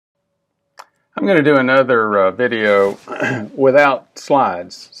I'm going to do another video without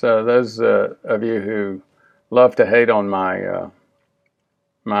slides. So those of you who love to hate on my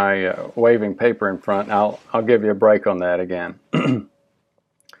waving paper in front, I'll give you a break on that again.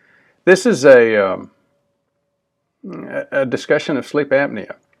 This is a discussion of sleep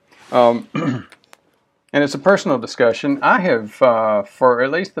apnea, and it's a personal discussion. I have, for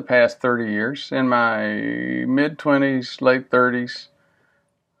at least the past 30 years, in my mid-20s, late 30s,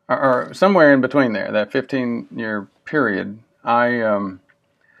 or somewhere in between there, that 15-year period, I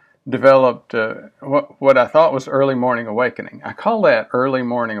developed what I thought was early morning awakening. I call that early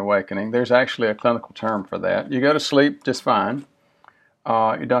morning awakening. There's actually a clinical term for that. You go to sleep just fine.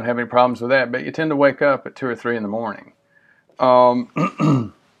 You don't have any problems with that, but you tend to wake up at 2 or 3 in the morning. I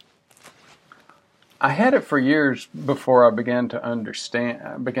had it for years before I began to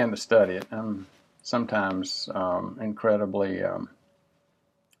study it. I'm sometimes incredibly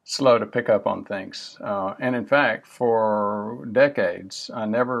slow to pick up on things. And in fact, for decades, I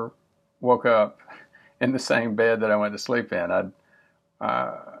never woke up in the same bed that I went to sleep in.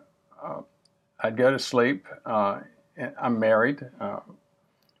 I'd go to sleep. I'm married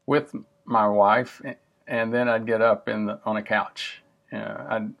with my wife, and then I'd get up on a couch.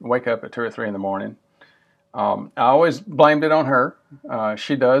 I'd wake up at 2 or 3 in the morning. I always blamed it on her.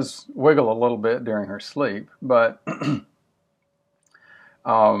 She does wiggle a little bit during her sleep, but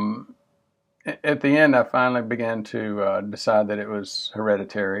at the end, I finally began to decide that it was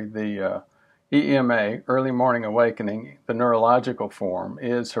hereditary. The EMA, early morning awakening, the neurological form,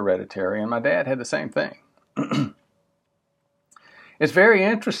 is hereditary, and my dad had the same thing. It's very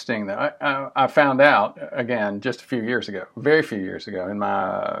interesting, though. I found out, again, just a few years ago, very few years ago, in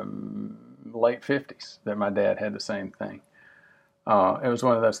my late 50s, that my dad had the same thing. It was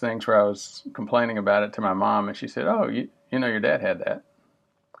one of those things where I was complaining about it to my mom, and she said, "Oh, you know your dad had that."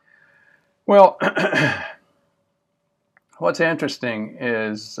 Well, what's interesting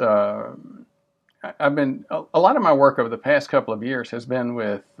is a lot of my work over the past couple of years has been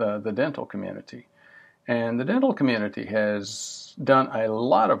with the dental community. And the dental community has done a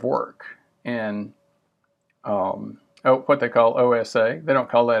lot of work in what they call OSA. They don't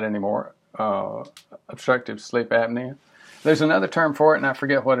call that anymore, obstructive sleep apnea. There's another term for it, and I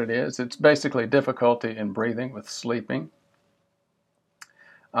forget what it is. It's basically difficulty in breathing with sleeping.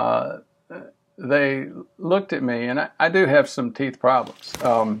 They looked at me, and I do have some teeth problems.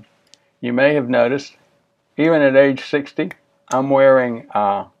 You may have noticed, even at age 60, I'm wearing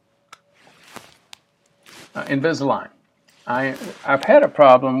Invisalign. I've had a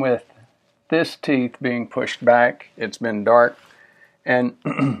problem with this teeth being pushed back. It's been dark, and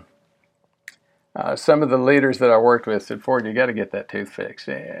some of the leaders that I worked with said, "Ford, you got to get that tooth fixed.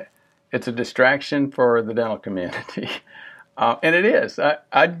 It's a distraction for the dental community." And it is.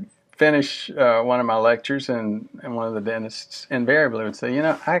 I'd finish one of my lectures, and one of the dentists invariably would say,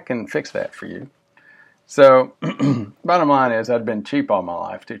 "I can fix that for you." So bottom line is, I'd been cheap all my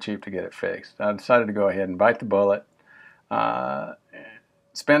life, too cheap to get it fixed. I decided to go ahead and bite the bullet,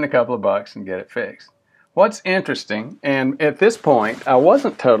 spend a couple of bucks and get it fixed. What's interesting, and at this point, I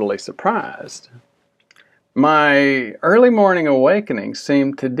wasn't totally surprised, my early morning awakening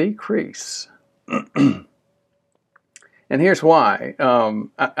seemed to decrease. And here's why.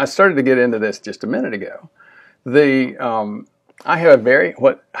 I started to get into this just a minute ago. I have a very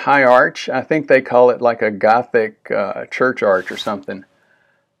high arch. I think they call it like a Gothic church arch or something.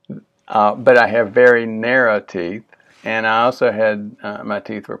 But I have very narrow teeth, and I also had my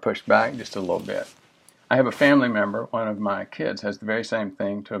teeth were pushed back just a little bit. I have a family member, one of my kids, has the very same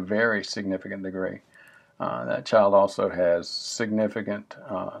thing to a very significant degree. That child also has significant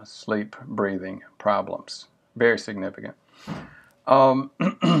sleep breathing problems, very significant.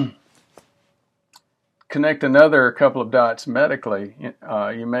 Connect another couple of dots medically.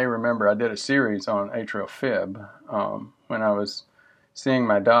 You may remember I did a series on atrial fib. When I was seeing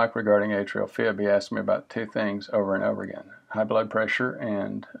my doc regarding atrial fib, he asked me about 2 things over and over again: high blood pressure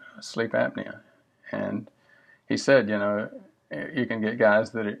and sleep apnea. And he said, you can get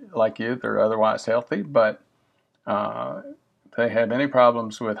guys that are like you, that are otherwise healthy, but they have any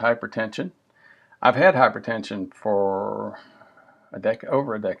problems with hypertension. I've had hypertension for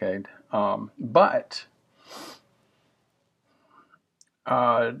over a decade, but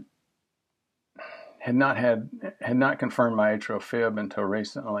had not confirmed my atrial fib until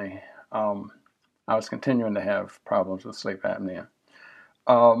recently. I was continuing to have problems with sleep apnea.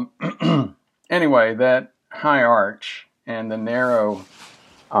 Anyway, that high arch and the narrow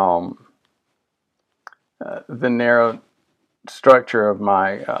structure of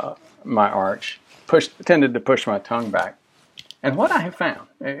my arch tended to push my tongue back. And what I have found,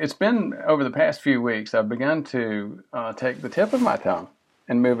 it's been over the past few weeks, I've begun to take the tip of my tongue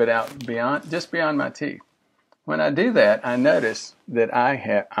and move it out just beyond my teeth. When I do that, I notice that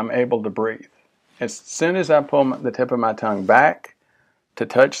I'm able to breathe. As soon as I pull the tip of my tongue back to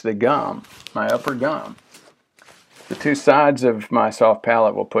touch the gum, my upper gum, the two sides of my soft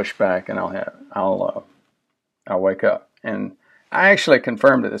palate will push back, and I'll wake up. And I actually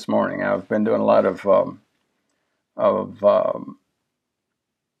confirmed it this morning. I've been doing a lot of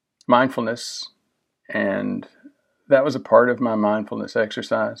mindfulness, and that was a part of my mindfulness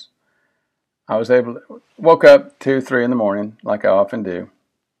exercise. I was woke up 2, 3 in the morning, like I often do.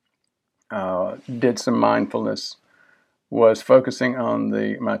 Did some mindfulness, was focusing on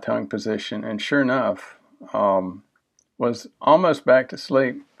my tongue position, and sure enough, was almost back to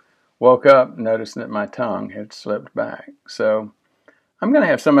sleep. Woke up, noticed that my tongue had slipped back. So I'm going to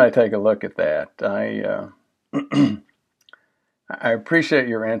have somebody take a look at that. I appreciate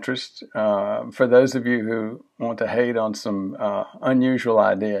your interest. For those of you who want to hate on some unusual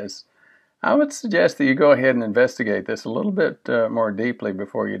ideas, I would suggest that you go ahead and investigate this a little bit more deeply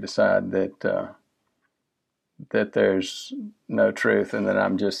before you decide that there's no truth and that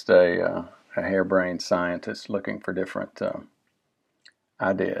I'm just a harebrained scientist looking for different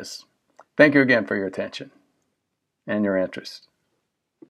ideas. Thank you again for your attention and your interest.